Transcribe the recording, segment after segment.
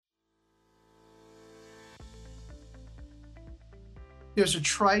There's a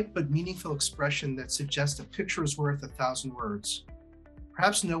trite but meaningful expression that suggests a picture is worth a thousand words.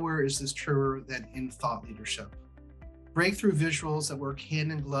 Perhaps nowhere is this truer than in thought leadership. Breakthrough visuals that work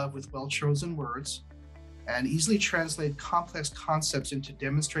hand in glove with well chosen words and easily translate complex concepts into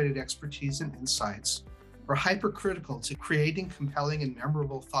demonstrated expertise and insights are hypercritical to creating compelling and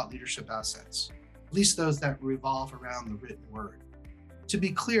memorable thought leadership assets, at least those that revolve around the written word. To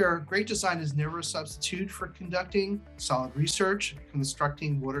be clear, great design is never a substitute for conducting solid research,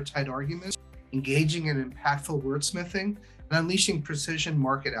 constructing watertight arguments, engaging in impactful wordsmithing, and unleashing precision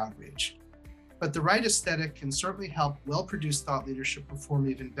market outreach. But the right aesthetic can certainly help well produced thought leadership perform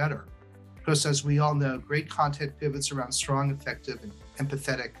even better. Because as we all know, great content pivots around strong, effective, and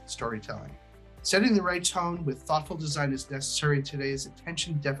empathetic storytelling. Setting the right tone with thoughtful design is necessary in today's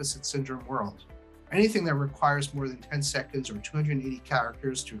attention deficit syndrome world. Anything that requires more than 10 seconds or 280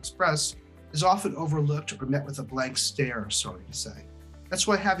 characters to express is often overlooked or met with a blank stare, sorry to say. That's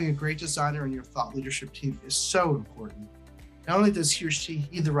why having a great designer in your thought leadership team is so important. Not only does he or she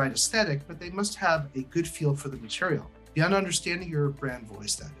need the right aesthetic, but they must have a good feel for the material, beyond understanding your brand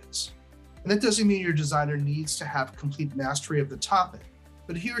voice, that is. And that doesn't mean your designer needs to have complete mastery of the topic,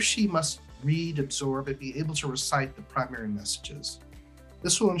 but he or she must read, absorb, and be able to recite the primary messages.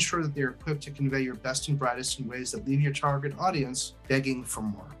 This will ensure that they are equipped to convey your best and brightest in ways that leave your target audience begging for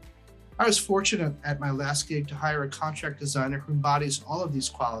more. I was fortunate at my last gig to hire a contract designer who embodies all of these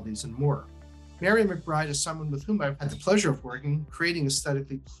qualities and more. Mary McBride is someone with whom I've had the pleasure of working, creating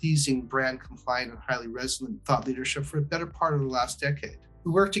aesthetically pleasing, brand compliant, and highly resonant thought leadership for a better part of the last decade.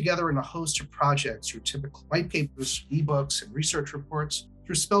 We worked together on a host of projects, through typical white papers, ebooks, and research reports,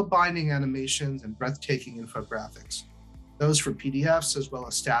 through spellbinding animations and breathtaking infographics, those for PDFs as well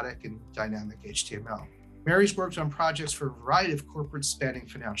as static and dynamic HTML. Mary's worked on projects for a variety of corporates spanning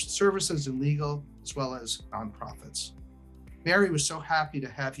financial services and legal, as well as nonprofits. Mary was so happy to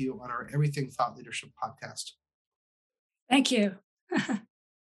have you on our Everything Thought Leadership podcast. Thank you. Well,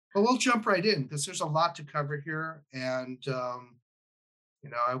 we'll jump right in because there's a lot to cover here, and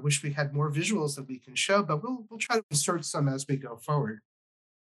I wish we had more visuals that we can show, but we'll try to insert some as we go forward.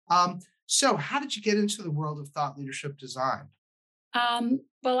 So, how did you get into the world of thought leadership design?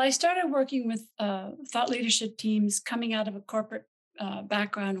 Well, I started working with thought leadership teams coming out of a corporate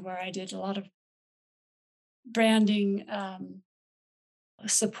background where I did a lot of branding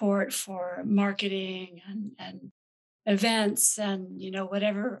support for marketing and events and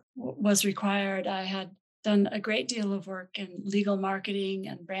whatever was required. I had done a great deal of work in legal marketing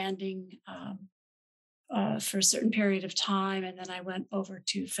and branding for a certain period of time, and then I went over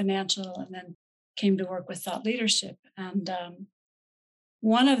to financial, and then came to work with thought leadership. And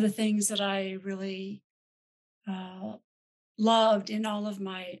one of the things that I really uh, loved in all of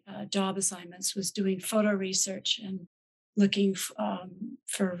my job assignments was doing photo research and looking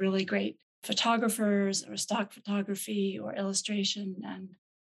for really great photographers or stock photography or illustration and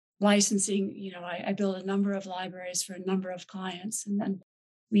licensing. I built a number of libraries for a number of clients, and then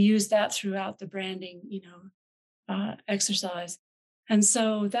we used that throughout the branding, exercise. And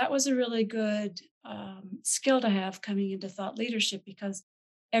so that was a really good skill to have coming into thought leadership, because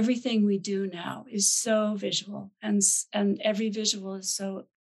everything we do now is so visual, and every visual is so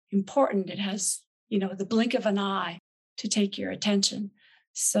important. It has the blink of an eye to take your attention.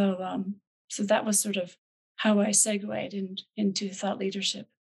 So that was sort of how I segued into thought leadership.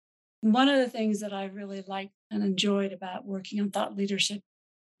 One of the things that I really liked and enjoyed about working on thought leadership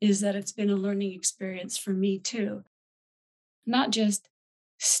is that it's been a learning experience for me too, not just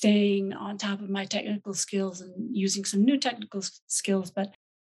staying on top of my technical skills and using some new technical skills, but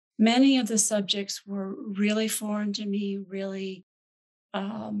many of the subjects were really foreign to me. Really,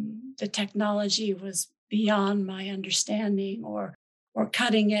 the technology was beyond my understanding, or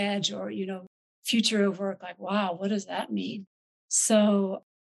cutting edge, or future of work. Like, wow, what does that mean? So,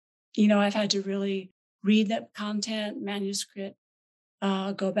 I've had to really read that content, manuscript,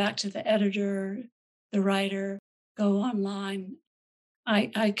 go back to the editor, the writer, go online.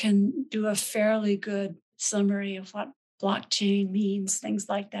 I can do a fairly good summary of what blockchain means, things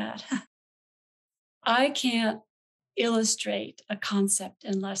like that. I can't illustrate a concept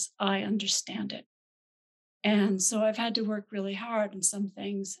unless I understand it. And so I've had to work really hard on some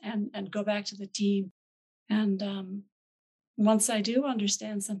things, and go back to the team. And once I do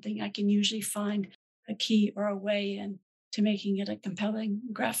understand something, I can usually find a key or a way in to making it a compelling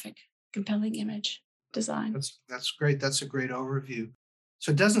graphic, compelling image design. That's great. That's a great overview.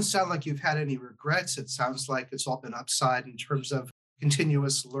 So it doesn't sound like you've had any regrets. It sounds like it's all been upside in terms of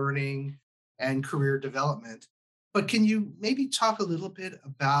continuous learning and career development. But can you maybe talk a little bit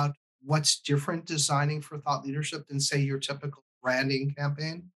about what's different designing for thought leadership than, say, your typical branding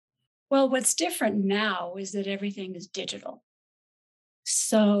campaign? Well, what's different now is that everything is digital.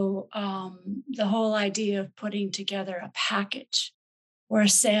 So the whole idea of putting together a package or a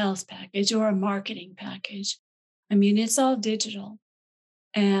sales package or a marketing package, I mean, it's all digital.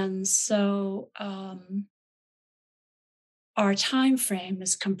 And so our time frame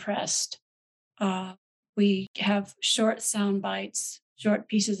is compressed. Uh, we have short sound bites, short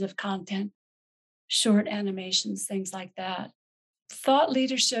pieces of content, short animations, things like that. Thought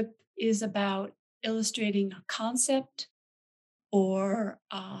leadership is about illustrating a concept or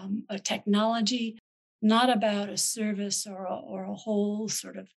a technology, not about a service or a whole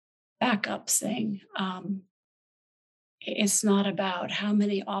sort of backup thing. It's not about how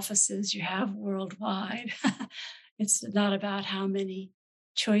many offices you have worldwide. It's not about how many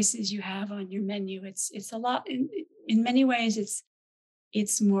choices you have on your menu. It's a lot in many ways.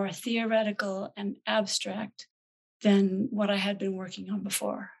 It's more theoretical and abstract than what I had been working on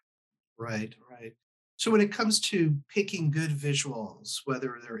before. Right, right. So when it comes to picking good visuals,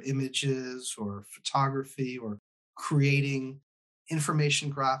 whether they're images or photography or creating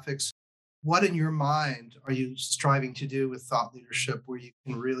information graphics, what in your mind are you striving to do with thought leadership where you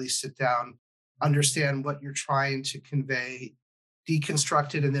can really sit down, understand what you're trying to convey,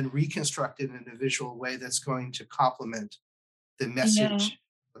 deconstruct it, and then reconstruct it in a visual way that's going to complement the Yeah. message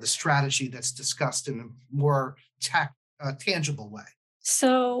or the strategy that's discussed in a more tangible way?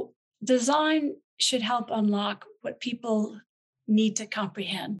 So design should help unlock what people need to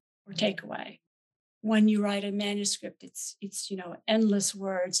comprehend or take away. When you write a manuscript, it's endless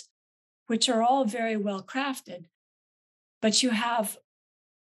words, which are all very well crafted, but you have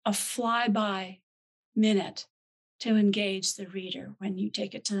a flyby minute to engage the reader when you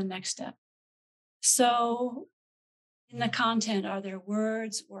take it to the next step. So in the content, are there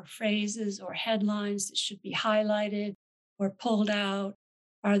words or phrases or headlines that should be highlighted or pulled out?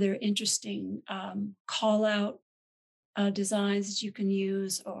 Are there interesting call out designs that you can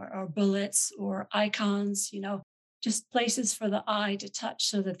use or bullets or icons, just places for the eye to touch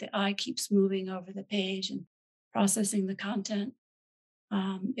so that the eye keeps moving over the page and processing the content?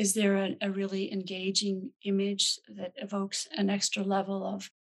 Is there a really engaging image that evokes an extra level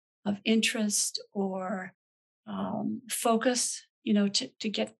of interest or focus, to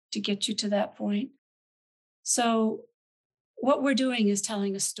get you to that point? So what we're doing is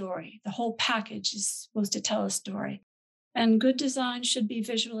telling a story. The whole package is supposed to tell a story. And good design should be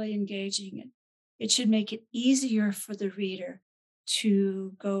visually engaging. It should make it easier for the reader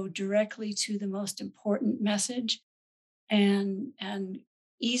to go directly to the most important message and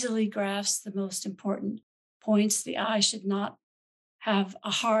easily grasp the most important points. The eye should not have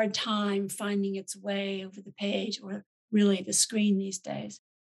a hard time finding its way over the page or really the screen these days.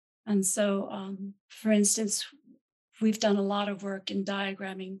 And so, for instance, we've done a lot of work in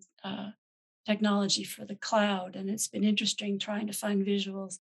diagramming technology for the cloud, and it's been interesting trying to find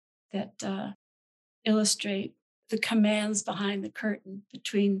visuals that illustrate the commands behind the curtain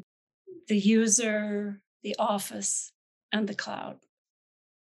between the user, the office, and the cloud.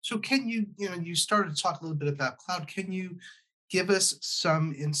 So can you started to talk a little bit about cloud. Can you give us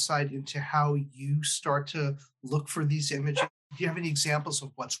some insight into how you start to look for these images? Do you have any examples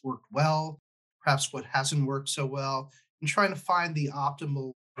of what's worked well, perhaps what hasn't worked so well, and trying to find the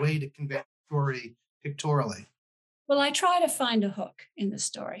optimal way to convey the story pictorially? Well, I try to find a hook in the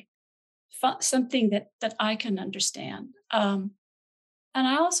story, something that I can understand. And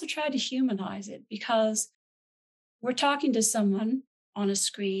I also try to humanize it because we're talking to someone on a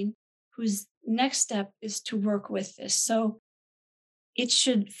screen whose next step is to work with this. So it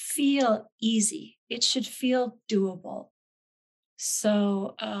should feel easy. It should feel doable.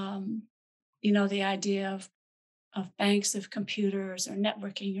 So, the idea of banks of computers or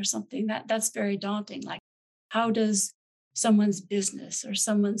networking or something that's very daunting. Like, how does someone's business or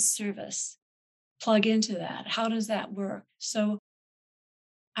someone's service plug into that? How does that work? So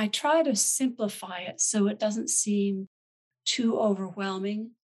I try to simplify it so it doesn't seem too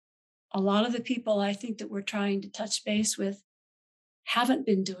overwhelming. A lot of the people I think that we're trying to touch base with haven't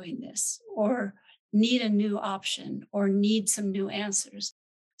been doing this or need a new option or need some new answers.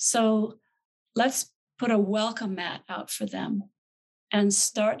 So let's put a welcome mat out for them and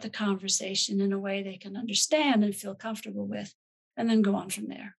start the conversation in a way they can understand and feel comfortable with, and then go on from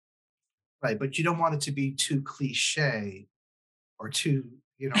there. Right, but you don't want it to be too cliche or too,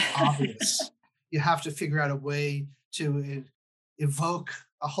 obvious. You have to figure out a way to evoke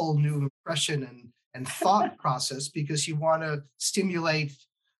a whole new impression and thought process because you want to stimulate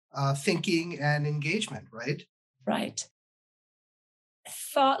thinking and engagement, right? Right.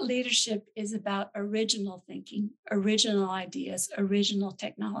 thought leadership is about original thinking, original ideas, original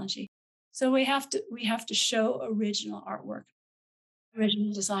technology. So we have to show original artwork,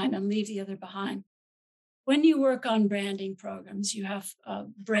 original design, and leave the other behind. When you work on branding programs, you have a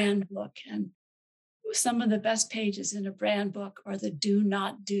brand book, and some of the best pages in a brand book are the do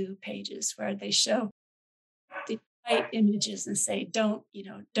not do pages where they show the right images and say, don't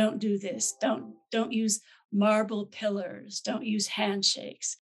do this, don't use marble pillars, don't use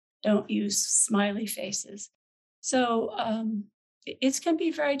handshakes, don't use smiley faces. So it can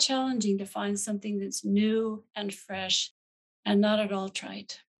be very challenging to find something that's new and fresh and not at all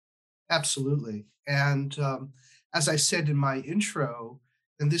trite. Absolutely. And as I said in my intro,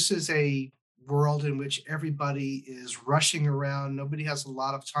 and this is a world in which everybody is rushing around. Nobody has a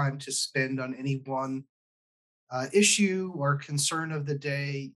lot of time to spend on any one issue or concern of the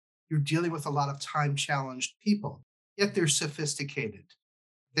day. You're dealing with a lot of time challenged people, yet they're sophisticated.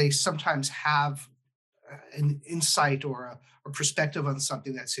 They sometimes have an insight or a perspective on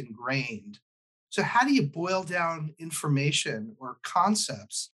something that's ingrained. So, how do you boil down information or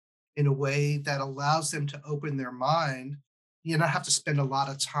concepts in a way that allows them to open their mind? You not have to spend a lot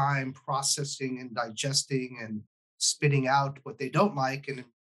of time processing and digesting and spitting out what they don't like and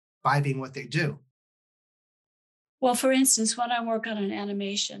imbibing what they do. Well, for instance, when I work on an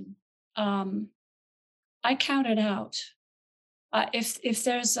animation, um, I count it out. If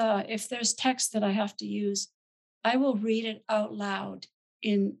there's text that I have to use, I will read it out loud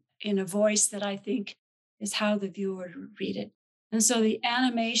in a voice that I think is how the viewer would read it. And so the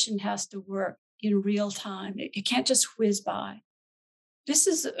animation has to work in real time. It can't just whiz by. This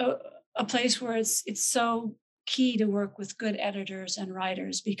is a place where it's so key to work with good editors and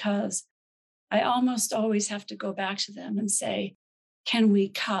writers because I almost always have to go back to them and say, can we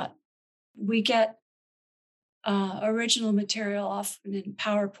cut? We get original material often in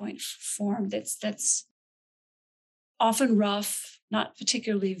PowerPoint form that's often rough, not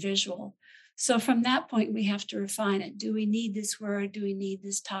particularly visual. So from that point, we have to refine it. Do we need this word? Do we need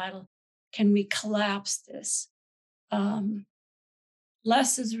this title? Can we collapse this? Um,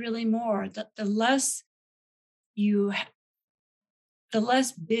 Less is really more. The less you, the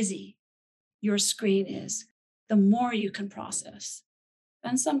less busy your screen is, the more you can process.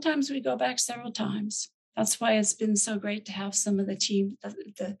 And sometimes we go back several times. That's why it's been so great to have some of the team.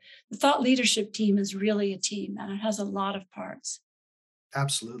 The thought leadership team is really a team and it has a lot of parts.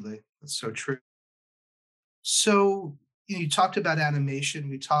 Absolutely. That's so true. So, you talked about animation.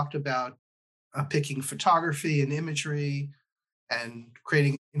 We talked about picking photography and imagery and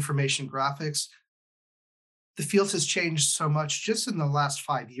creating information graphics. The field has changed so much just in the last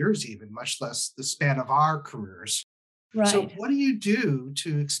 5 years, even, much less the span of our careers. So, Right. what do you do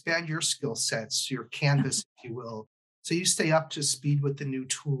to expand your skill sets, your canvas, if you will, so you stay up to speed with the new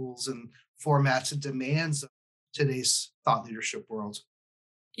tools and formats and demands of today's thought leadership world?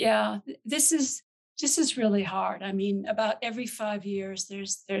 Yeah. This is really hard. I mean, about every 5 years,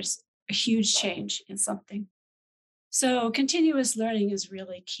 there's a huge change in something. So continuous learning is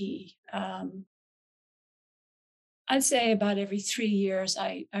really key. I'd say about every 3 years,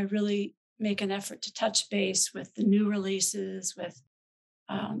 I really make an effort to touch base with the new releases, with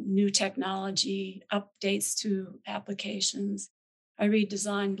new technology, updates to applications. I read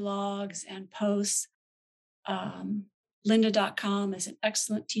design blogs and posts. Um, Lynda.com is an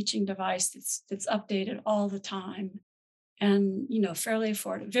excellent teaching device that's updated all the time and fairly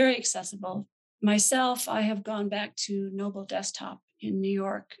affordable, very accessible. Myself, I have gone back to Noble Desktop in New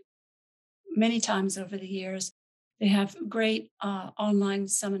York many times over the years. They have great online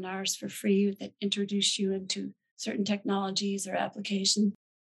seminars for free that introduce you into certain technologies or applications.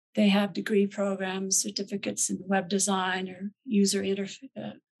 They have degree programs, certificates in web design or user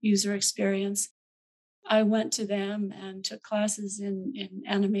experience. I went to them and took classes in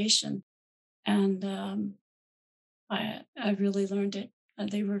animation, and I really learned it.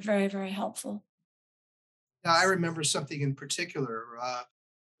 They were very, very helpful. Now, I remember something in particular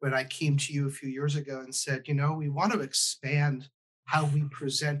when I came to you a few years ago and said, we want to expand how we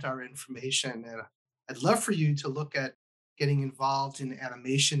present our information. And I'd love for you to look at getting involved in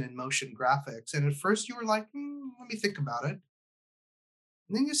animation and motion graphics. And at first you were like, let me think about it.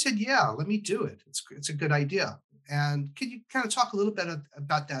 And then you said, yeah, let me do it. It's a good idea. And can you kind of talk a little bit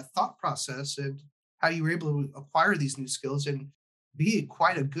about that thought process and how you were able to acquire these new skills and be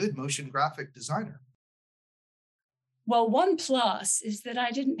quite a good motion graphic designer? Well, one plus is that I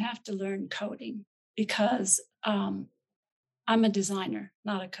didn't have to learn coding because I'm a designer,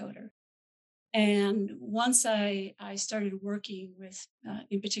 not a coder. And once I started working with,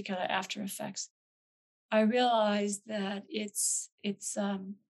 in particular, After Effects, I realized that it's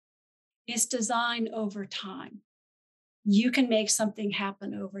designed over time. You can make something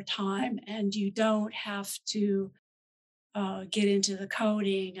happen over time, and you don't have to get into the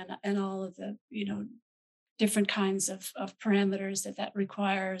coding and all of the different kinds of parameters that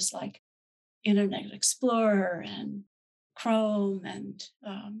requires, like Internet Explorer and Chrome and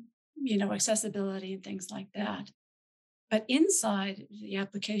accessibility and things like that. But inside the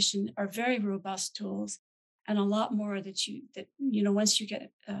application are very robust tools and a lot more that once you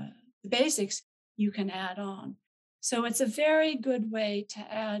get the basics, you can add on. So it's a very good way to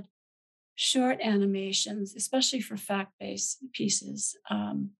add short animations, especially for fact-based pieces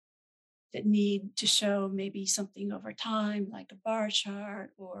that need to show maybe something over time, like a bar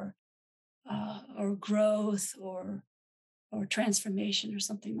chart or growth or transformation or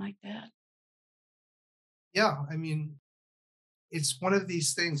something like that. Yeah, I mean, it's one of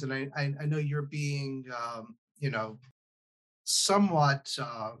these things, and I know you're being, somewhat,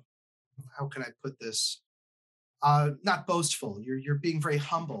 how can I put this? Not boastful. You're being very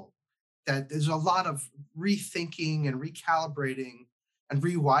humble. That there's a lot of rethinking and recalibrating and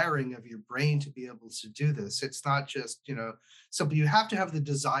rewiring of your brain to be able to do this. It's not just simple. You have to have the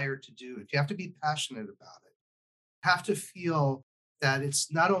desire to do it. You have to be passionate about it. You have to feel that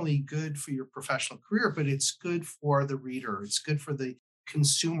it's not only good for your professional career, but it's good for the reader. It's good for the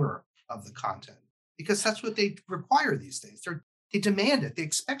consumer of the content because that's what they require these days. They demand it. They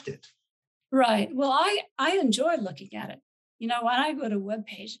expect it. Right. Well, I enjoy looking at it. When I go to a web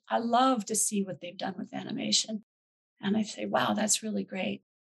page, I love to see what they've done with animation, and I say, "Wow, that's really great."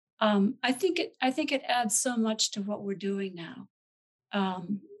 I think it adds so much to what we're doing now.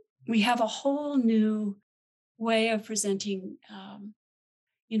 Um, we have a whole new way of presenting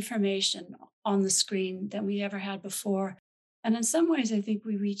information on the screen than we ever had before, and in some ways, I think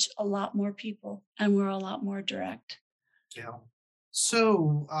we reach a lot more people, and we're a lot more direct. Yeah.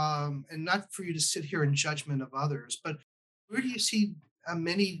 So, and not for you to sit here in judgment of others, but where do you see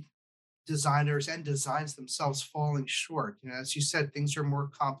many designers and designs themselves falling short? As you said, things are more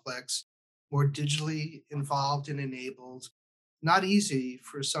complex, more digitally involved and enabled. Not easy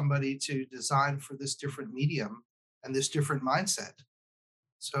for somebody to design for this different medium and this different mindset.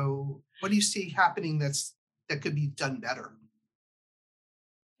 So, what do you see happening that could be done better?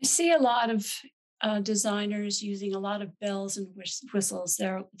 I see a lot of designers using a lot of bells and whistles.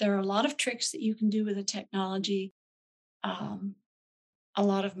 There are a lot of tricks that you can do with the technology. Um, a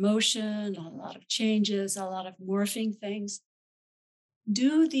lot of motion, a lot of changes, a lot of morphing things.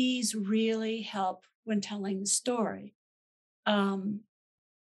 Do these really help when telling the story? Um,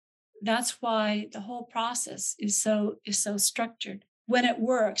 that's why the whole process is so structured. When it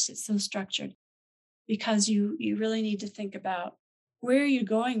works, it's so structured because you really need to think about where are you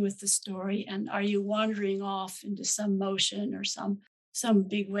going with the story, and are you wandering off into some motion or some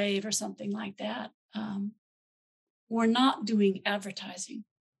big wave or something like that. We're not doing advertising.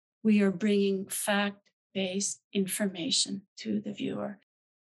 We are bringing fact-based information to the viewer.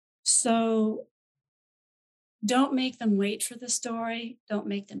 So don't make them wait for the story. Don't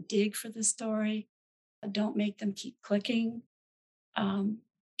make them dig for the story. Don't make them keep clicking. Um,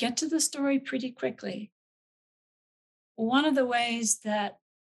 get to the story pretty quickly. One of the ways that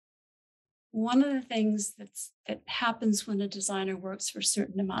one of the things that happens when a designer works for a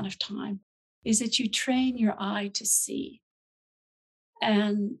certain amount of time is that you train your eye to see.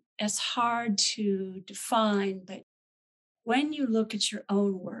 And it's hard to define, but when you look at your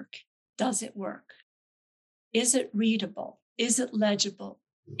own work, does it work? Is it readable? Is it legible?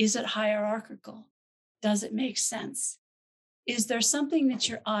 Is it hierarchical? Does it make sense? Is there something that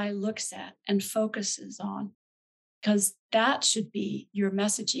your eye looks at and focuses on? Because that should be your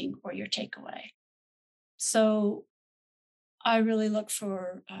messaging or your takeaway. So I really look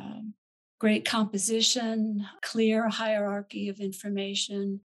for great composition, clear hierarchy of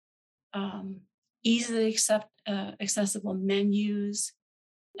information, um, easily accessible menus,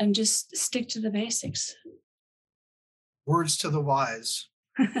 and just stick to the basics. Words to the wise.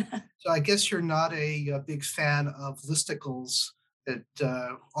 So I guess you're not a big fan of listicles that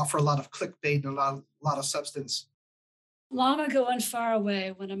offer a lot of clickbait and a lot of substance. Long ago and far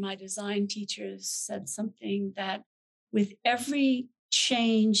away, one of my design teachers said something that with every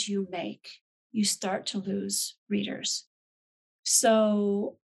change you make, you start to lose readers.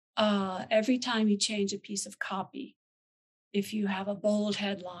 So every time you change a piece of copy, if you have a bold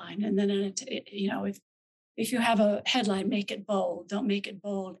headline and then if you have a headline, make it bold, don't make it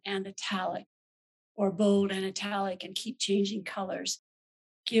bold and italic or bold and italic and keep changing colors.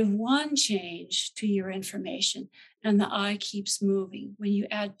 Give one change to your information and the eye keeps moving. When you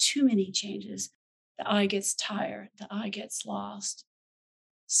add too many changes, the eye gets tired, the eye gets lost.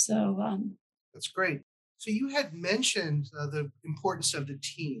 So, That's great. So you had mentioned the importance of the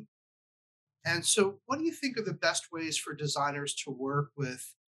team. And so, what do you think are the best ways for designers to work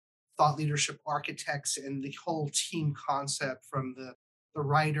with thought leadership architects and the whole team concept from the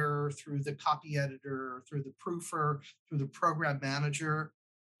writer through the copy editor through the proofer through the program manager?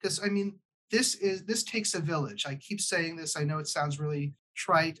 Because I mean, this takes a village. I keep saying this. I know it sounds really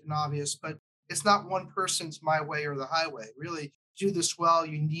trite and obvious, but it's not one person's my way or the highway. Really, to do this well,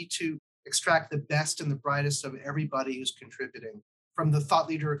 you need to extract the best and the brightest of everybody who's contributing, from the thought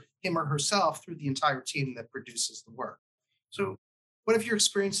leader, him or herself, through the entire team that produces the work. So, what have your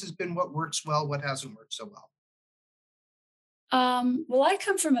experiences been? What works well? What hasn't worked so well? well, I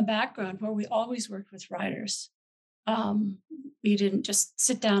come from a background where we always worked with writers. Um, we didn't just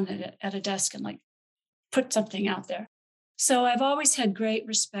sit down at a desk and like put something out there. So I've always had great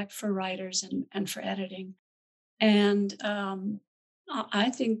respect for writers and for editing. And I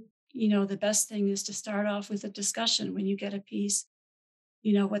think, the best thing is to start off with a discussion when you get a piece,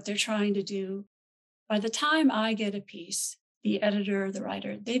 what they're trying to do. By the time I get a piece, the editor, the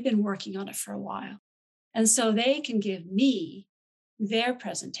writer, they've been working on it for a while. And so they can give me their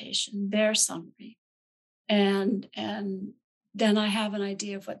presentation, their summary, and then I have an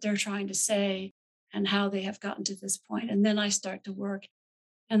idea of what they're trying to say and how they have gotten to this point. And then I start to work,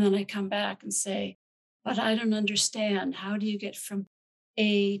 and then I come back and say, but I don't understand. How do you get from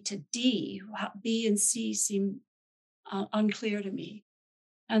A to D? B and C seem unclear to me.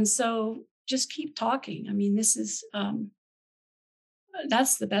 And so just keep talking. I mean, this is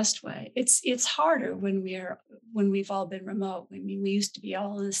that's the best way. It's harder when we've all been remote. I mean, we used to be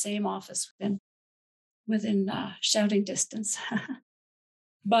all in the same office within shouting distance.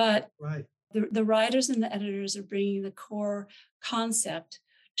 But Right. the writers and the editors are bringing the core concept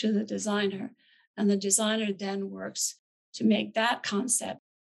to the designer, and the designer then works to make that concept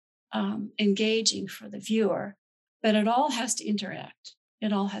engaging for the viewer. But it all has to interact.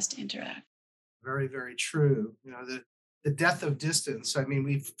 It all has to interact. Very, very true. The death of distance. I mean,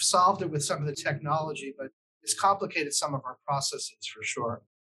 we've solved it with some of the technology, but it's complicated some of our processes for sure.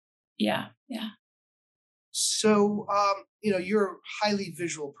 Yeah, yeah. So, you're a highly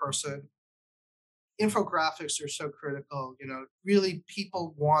visual person. Infographics are so critical. Really,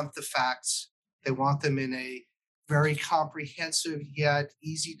 people want the facts. They want them in a very comprehensive yet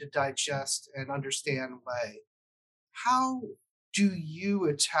easy to digest and understand way. How do you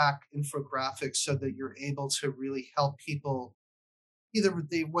attack infographics so that you're able to really help people,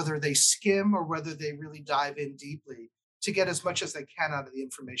 whether they skim or whether they really dive in deeply, to get as much as they can out of the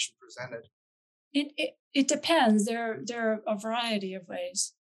information presented? It depends. There are a variety of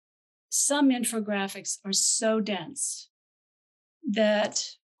ways. Some infographics are so dense that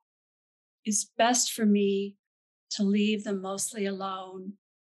it's best for me to leave them mostly alone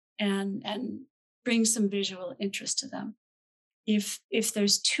and bring some visual interest to them. If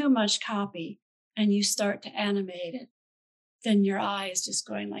there's too much copy and you start to animate it, then your eye is just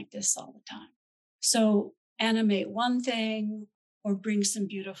going like this all the time. So animate one thing or bring some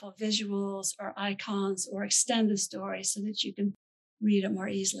beautiful visuals or icons or extend the story so that you can read it more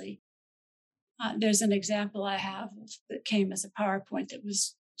easily. There's an example I have that came as a PowerPoint that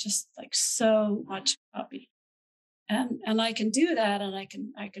was just like so much copy, and I can do that, and I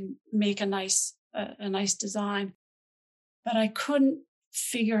can make a nice design, but I couldn't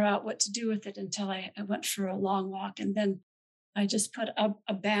figure out what to do with it until I went for a long walk, and then I just put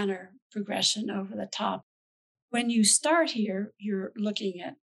a banner progression over the top. When you start here, you're looking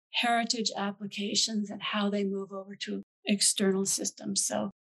at heritage applications and how they move over to external systems.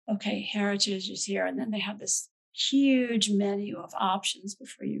 So, okay, heritage is here, and then they have this huge menu of options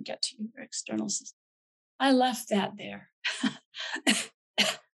before you get to your external system. I left that there.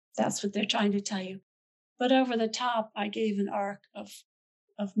 That's what they're trying to tell you. But over the top, I gave an arc of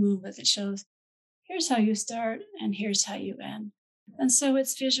movement that shows here's how you start and here's how you end. And so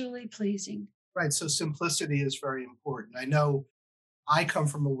it's visually pleasing. Right. So simplicity is very important. I know I come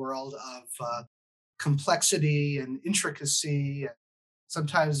from a world of complexity and intricacy.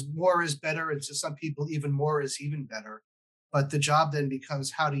 Sometimes more is better, and to some people, even more is even better. But the job then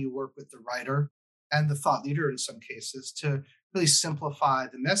becomes, how do you work with the writer and the thought leader in some cases to really simplify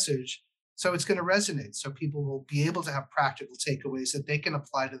the message so it's going to resonate, so people will be able to have practical takeaways that they can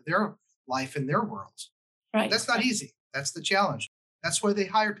apply to their life and their world. Right, That's not right. easy. That's the challenge. That's why they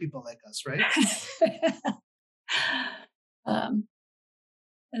hire people like us, right? um,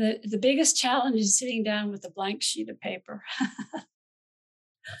 the biggest challenge is sitting down with a blank sheet of paper.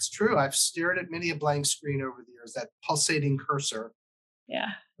 That's true. I've stared at many a blank screen over the years, that pulsating cursor. Yeah.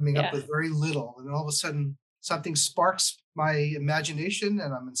 coming up Yeah. with very little, and all of a sudden something sparks my imagination,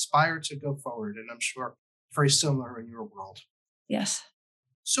 and I'm inspired to go forward. And I'm sure very similar in your world. Yes.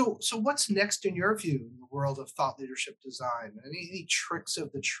 So what's next in your view in the world of thought leadership design? Any tricks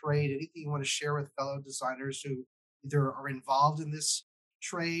of the trade? Anything you want to share with fellow designers who either are involved in this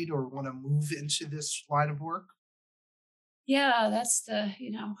trade or want to move into this line of work? Yeah, that's the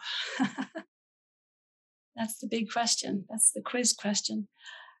big question. That's the quiz question.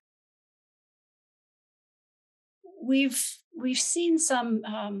 We've seen some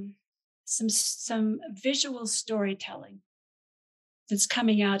visual storytelling that's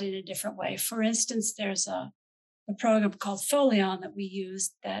coming out in a different way. For instance, there's a program called Folion that we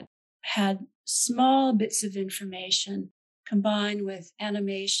used that had small bits of information combined with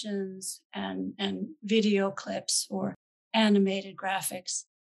animations and video clips or animated graphics.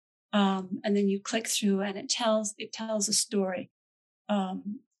 And then you click through and it tells a story.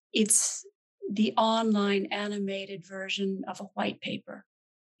 It's the online animated version of a white paper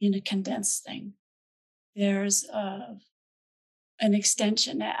in a condensed thing. There's an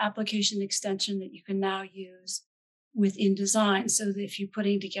extension, an application extension that you can now use within design so that if you're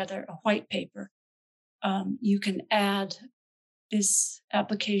putting together a white paper, you can add this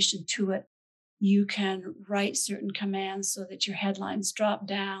application to it. You can write certain commands so that your headlines drop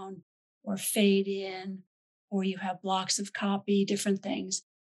down or fade in, or you have blocks of copy, different things.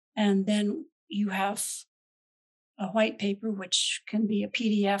 And then you have a white paper, which can be a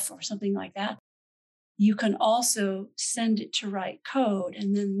PDF or something like that. You can also send it to write code,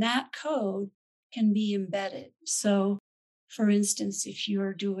 and then that code can be embedded. So, for instance, if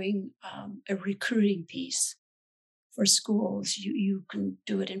you're doing a recruiting piece for schools, you can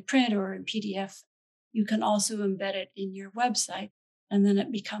do it in print or in PDF. You can also embed it in your website, and then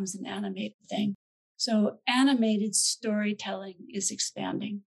it becomes an animated thing. So, animated storytelling is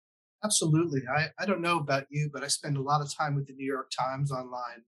expanding. Absolutely. I don't know about you, but I spend a lot of time with the New York Times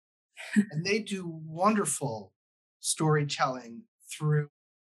online, and they do wonderful storytelling through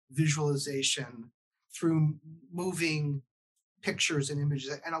visualization, through moving pictures and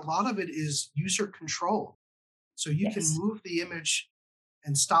images. And a lot of it is user control. So you can Yes. move the image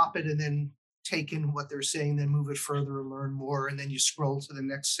and stop it and then take in what they're saying, then move it further and learn more. And then you scroll to the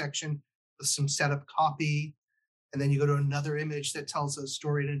next section with some setup copy. And then you go to another image that tells a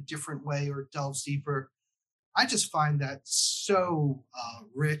story in a different way or delves deeper. I just find that so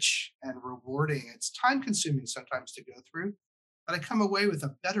rich and rewarding. It's time consuming sometimes to go through, but I come away with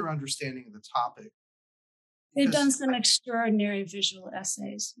a better understanding of the topic They've done because some extraordinary visual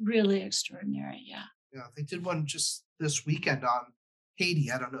essays, really extraordinary. Yeah. they did one just this weekend on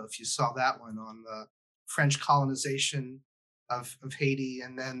Haiti. I don't know if you saw that one on the French colonization of Haiti.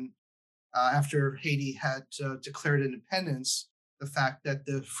 And then after Haiti had declared independence, the fact that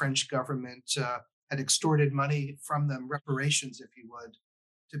the French government had extorted money from them, reparations, if you would,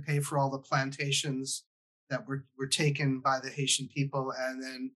 to pay for all the plantations that were taken by the Haitian people, and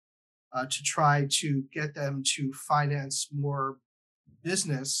then to try to get them to finance more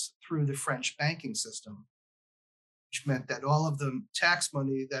business through the French banking system, which meant that all of the tax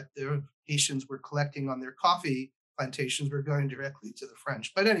money that the Haitians were collecting on their coffee plantations were going directly to the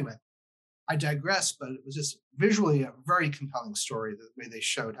French. But anyway, I digress, but it was just visually a very compelling story, the way they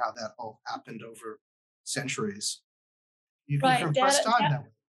showed how that all happened over centuries. You Right. compress time that way.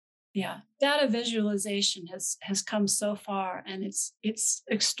 Yeah, data visualization has come so far, and it's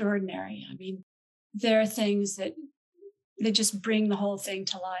extraordinary. I mean, there are things that they just bring the whole thing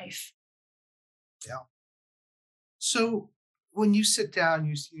to life. Yeah. So when you sit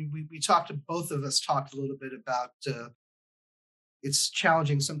down, we talked, both of us talked a little bit about it's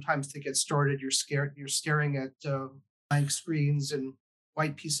challenging sometimes to get started. You're scared. You're staring at blank screens and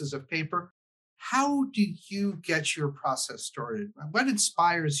white pieces of paper. How do you get your process started? What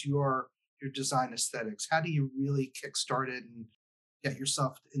inspires your design aesthetics? How do you really kickstart it and get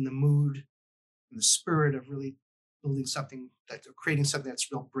yourself in the mood and the spirit of really building something that creating something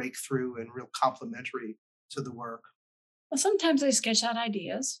that's real breakthrough and real complementary to the work? Well, sometimes I sketch out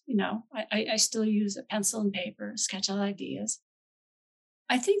ideas. I still use a pencil and paper, sketch out ideas.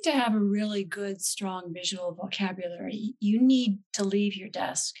 I think to have a really good, strong visual vocabulary, you need to leave your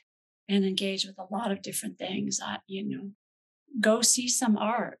desk and engage with a lot of different things. Go see some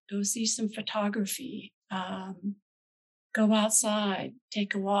art, go see some photography, go outside,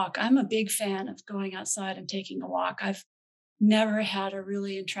 take a walk. I'm a big fan of going outside and taking a walk. I've never had a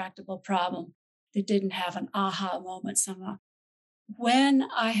really intractable problem that didn't have an aha moment somehow. When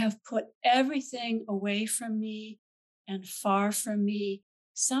I have put everything away from me and far from me,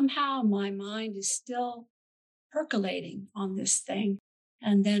 somehow my mind is still percolating on this thing.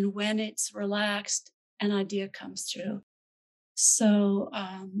 And then when it's relaxed, an idea comes through. So,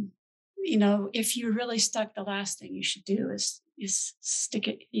 if you're really stuck, the last thing you should do is stick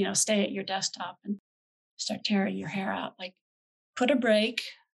it, stay at your desktop and start tearing your hair out. Like, put a break,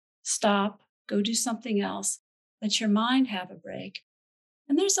 stop, go do something else, let your mind have a break.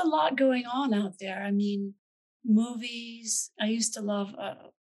 And there's a lot going on out there. I mean, movies. I used to love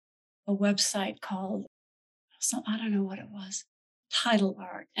a website called, I don't know what it was, Title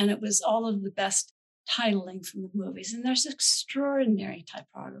Art. And it was all of the best titling from the movies. And there's extraordinary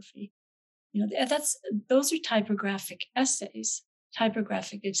typography. Those are typographic essays,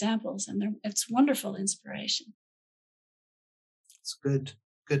 typographic examples, and it's wonderful inspiration. It's good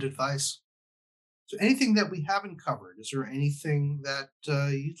advice. So anything that we haven't covered, is there anything that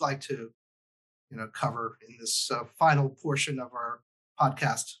you'd like to, cover in this final portion of our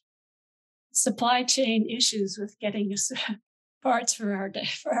podcast? Supply chain issues with getting us parts for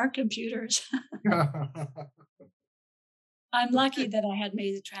our computers. I'm lucky that I had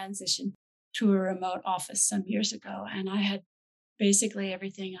made the transition to a remote office some years ago, and I had basically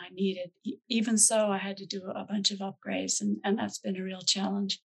everything I needed. Even so, I had to do a bunch of upgrades, and that's been a real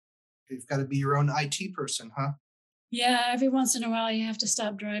challenge. You've got to be your own IT person, huh? Yeah, every once in a while, you have to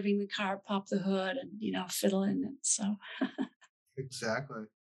stop driving the car, pop the hood, and fiddle in it. So, Exactly.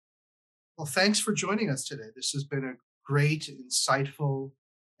 Well, thanks for joining us today. This has been a great, insightful,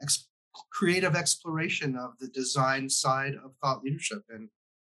 ex- creative exploration of the design side of thought leadership, and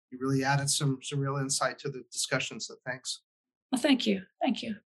you really added some real insight to the discussion. So thanks. well, thank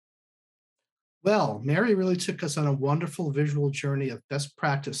you. Well, Mary really took us on a wonderful visual journey of best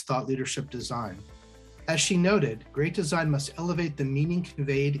practice thought leadership design. As she noted, great design must elevate the meaning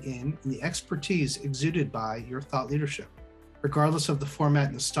conveyed in and the expertise exuded by your thought leadership, regardless of the format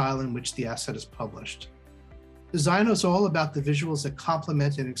and the style in which the asset is published. Design is all about the visuals that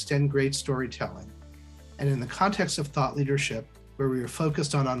complement and extend great storytelling. And in the context of thought leadership, where we are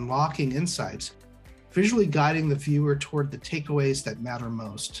focused on unlocking insights, visually guiding the viewer toward the takeaways that matter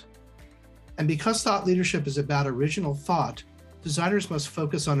most. And because thought leadership is about original thought, designers must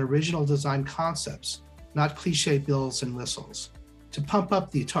focus on original design concepts, not cliche bells and whistles, to pump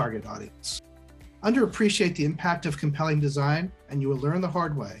up the target audience. Underappreciate the impact of compelling design, and you will learn the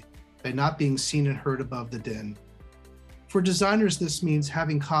hard way by not being seen and heard above the din. For designers, this means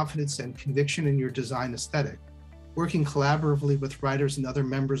having confidence and conviction in your design aesthetic, working collaboratively with writers and other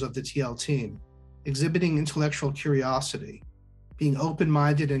members of the TL team, exhibiting intellectual curiosity, being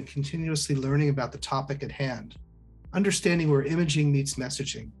open-minded and continuously learning about the topic at hand, understanding where imaging meets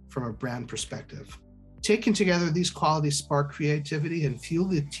messaging from a brand perspective. Taken together, these qualities spark creativity and fuel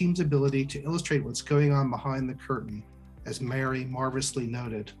the team's ability to illustrate what's going on behind the curtain, as Mary marvelously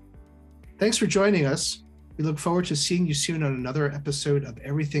noted. Thanks for joining us. We look forward to seeing you soon on another episode of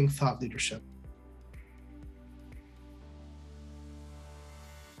Everything Thought Leadership.